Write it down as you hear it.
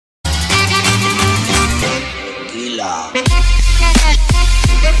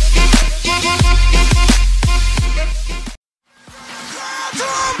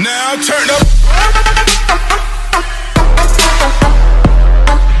now turn up.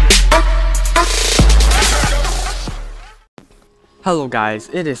 Hello guys,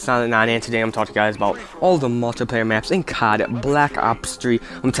 it is Silent9 and today I'm talking to you guys about all the multiplayer maps in COD Black Ops 3.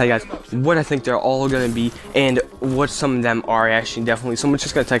 I'm gonna tell you guys what I think they're all gonna be and what some of them are actually definitely. So I'm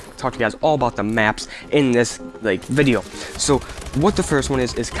just gonna talk to you guys all about the maps in this video. So what the first one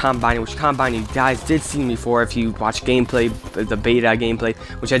is Combine, which Combine you guys did see before if you watch gameplay, the beta gameplay,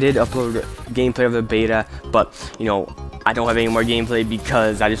 which I did upload gameplay of the beta, but you know, I don't have any more gameplay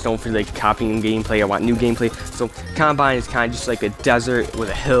because I just don't feel like copying gameplay. I want new gameplay. So Combine is kind of just like a desert with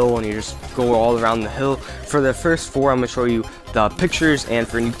a hill, and you just go all around the hill. For the first four, I'm gonna show you the pictures, and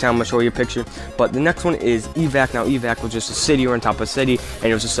for Nuketown, I'm gonna show you a picture. But the next one is Evac. Now Evac was just a city or on top of a city, and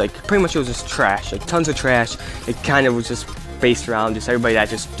it was just like pretty much it was just trash, like tons of trash. It kind of was just based around just everybody that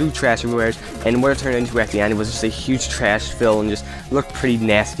just threw trash everywhere, and what it turned into at the end, it was just a huge trash fill and just looked pretty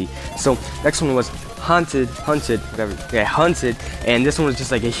nasty. So next one was Hunted, and this one was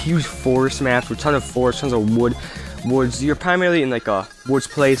just like a huge forest map with tons of forest, tons of woods. You're primarily in like a woods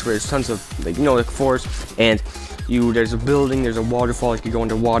place where there's tons of like forest, and there's a building, there's a waterfall, you could go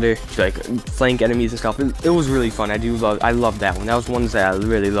underwater to like flank enemies and stuff. It was really fun. I love that one. That was one that I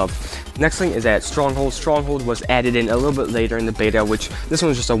really loved. Next thing is that Stronghold. Stronghold was added in a little bit later in the beta, which this one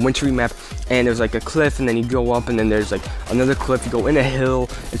was just a wintry map, and there's like a cliff, and then you go up, and then there's like another cliff, you go in a hill.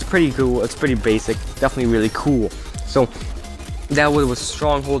 It's pretty cool, it's pretty basic, definitely really cool. So that was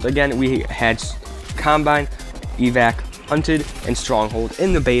Stronghold. Again, we had Combine, Evac, Hunted, and Stronghold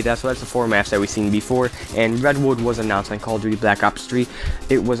in the beta, so that's the four maps that we've seen before. And Redwood was announced on Call of Duty Black Ops 3.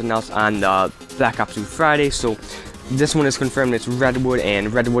 It was announced on Black Ops 2 Friday, so this one is confirmed it's Redwood,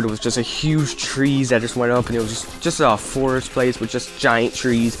 and Redwood was just a huge trees that just went up, and it was just a forest place with just giant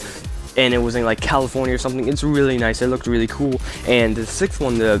trees, and it was in like California or something. It's really nice, it looked really cool. And the sixth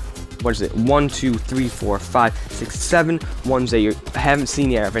one, what is it, 1, 2, 3, 4, 5, 6, 7 ones that you haven't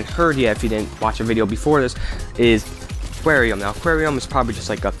seen yet, haven't heard yet if you didn't watch a video before this, is Aquarium. Now Aquarium is probably just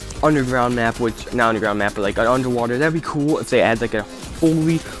like a underground map, which not underground map, but like an underwater. That'd be cool if they add like a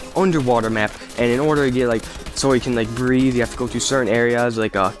fully underwater map, and in order to get like so you can like breathe, you have to go to certain areas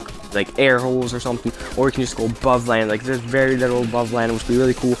like air holes or something, or you can just go above land. Like there's very little above land, which would be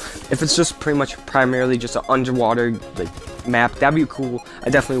really cool. If it's just pretty much primarily just an underwater map, that'd be cool. I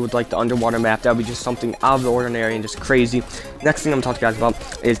definitely would like the underwater map. That'd be just something out of the ordinary and just crazy. Next thing I'm talking to you guys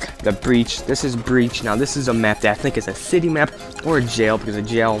about is the Breach. This is Breach. Now this is a map that I think is a city map or a jail, because a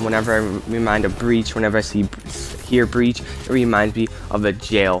jail, whenever I remind of Breach, whenever I hear Breach, it reminds me of a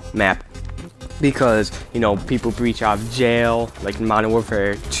jail map. Because, you know, people breach out of jail, like in Modern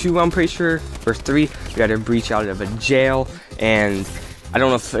Warfare 2, I'm pretty sure, or 3, you gotta breach out of a jail, and I don't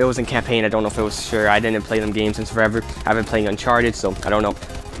know if it was in campaign, I don't know if it was sure, I didn't play them games since forever, I've been playing Uncharted, so I don't know.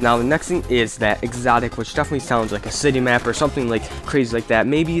 Now the next thing is that Exotic, which definitely sounds like a city map or something like crazy like that.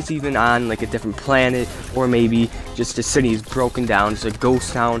 Maybe it's even on like a different planet, or maybe just the city is broken down, just a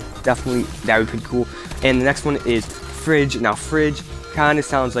ghost town. Definitely, that would be pretty cool. And the next one is Fridge. Now Fridge kind of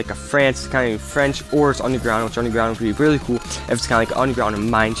sounds like a kind of French, or it's underground, which underground would be really cool if it's kind of like underground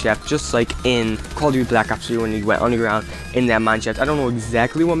mine shaft, just like in Call of Duty Black Ops 3 when you went underground in that mine shaft. I don't know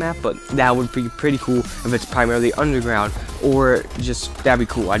exactly what map, but that would be pretty cool if it's primarily underground, or just that'd be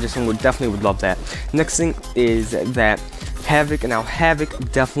cool. I just definitely would love that. Next thing is that Havoc. Now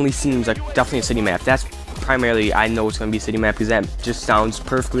Havoc definitely seems like a city map. That's primarily, I know it's gonna be a city map because that just sounds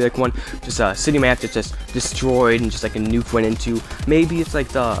perfectly like one. Just a city map that's just destroyed and just like a nuke went into. Maybe it's like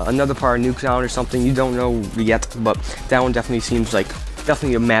another part of Nuketown or something. You don't know yet, but that one definitely seems like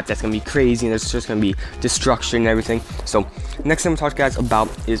a map that's gonna be crazy, and there's just gonna be destruction and everything. So next thing I'm talking to you guys about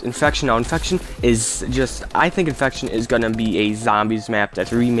is Infection. Now Infection is just, I think Infection is gonna be a zombies map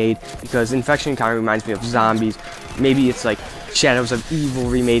that's remade, because Infection kind of reminds me of zombies. Maybe it's like Shadows of Evil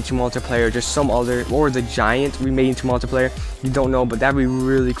remade to multiplayer, just some other, or The Giant remade to multiplayer. You don't know, but that'd be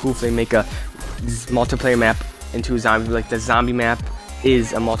really cool if they make a multiplayer map into a zombie, like the zombie map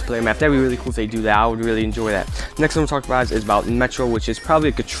is a multiplayer map. That'd be really cool if they do that. I would really enjoy that. Next thing I'm talking about is about Metro, which is probably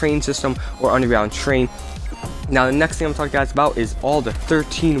like a train system or underground train. Now the next thing I'm talking guys about is all the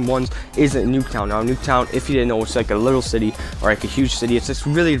 13 ones is in Nuketown. Now Nuketown, if you didn't know, it's like a little city or like a huge city. It's just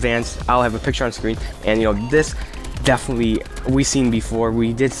really advanced. I'll have a picture on screen, and you know, this definitely we seen before.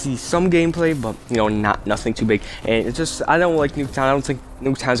 We did see some gameplay, but you know, nothing too big. And it's just, I don't like Nuketown. I don't think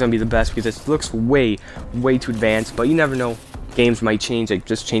Nuketown's gonna be the best because it looks way too advanced, but you never know. Games might change, like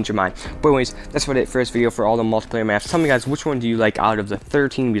just change your mind. But anyways, that's what it for this video for all the multiplayer maps. Tell me guys, which one do you like out of the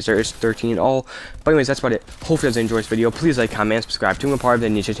 13, because there is 13 in all. But anyways, that's about it. Hopefully you guys enjoyed this video. Please like, comment, and subscribe to be a part of the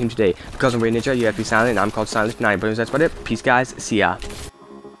Ninja team today. Because I'm Ninja, you have to be silent, and I'm called Silent9. But anyways, that's about it. Peace guys, see ya.